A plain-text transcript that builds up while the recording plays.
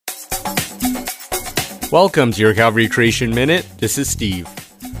Welcome to your Calvary Creation Minute. This is Steve.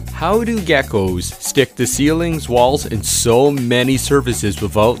 How do geckos stick to ceilings, walls, and so many surfaces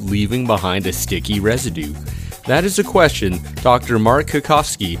without leaving behind a sticky residue? That is a question Dr. Mark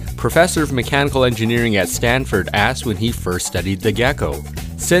Kukowski, professor of mechanical engineering at Stanford, asked when he first studied the gecko.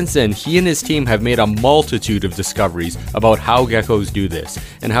 Since then, he and his team have made a multitude of discoveries about how geckos do this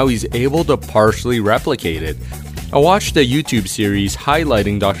and how he's able to partially replicate it. I watched a YouTube series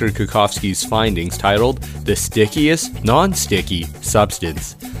highlighting Dr. Kukowski's findings titled The Stickiest Non-Sticky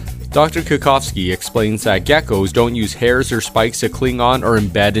Substance. Dr. Kukowski explains that geckos don't use hairs or spikes to cling on or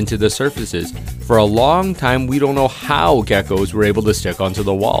embed into the surfaces. For a long time, we don't know how geckos were able to stick onto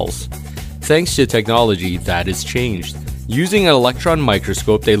the walls. Thanks to technology, that has changed. Using an electron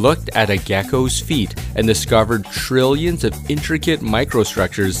microscope, they looked at a gecko's feet and discovered trillions of intricate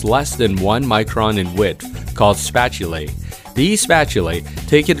microstructures less than 1 micron in width, called spatulae. These spatulae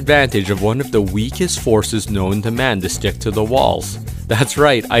take advantage of one of the weakest forces known to man to stick to the walls. That's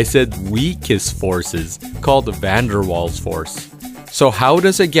right, I said weakest forces, called the van der Waals force. So how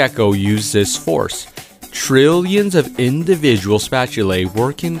does a gecko use this force? Trillions of individual spatulae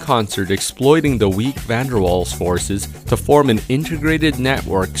work in concert, exploiting the weak van der Waals forces to form an integrated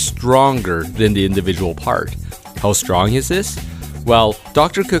network stronger than the individual part. How strong is this? Well,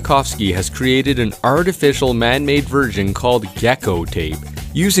 Dr. Kukowski has created an artificial man-made version called gecko tape.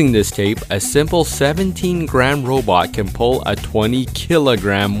 Using this tape, a simple 17-gram robot can pull a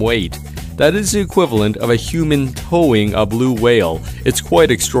 20-kilogram weight. That is the equivalent of a human towing a blue whale. It's quite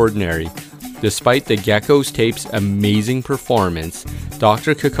extraordinary. Despite the gecko's tape's amazing performance,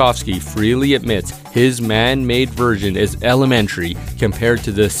 Dr. Kukowski freely admits his man-made version is elementary compared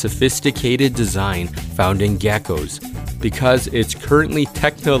to the sophisticated design found in geckos, because it's currently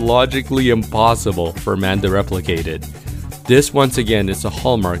technologically impossible for man to replicate it. This once again is a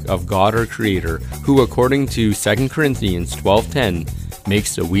hallmark of God our Creator, who according to 2 Corinthians 12:10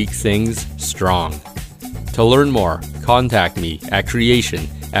 makes the weak things strong. To learn more, contact me at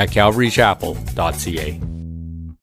creation@calvarychapel.ca.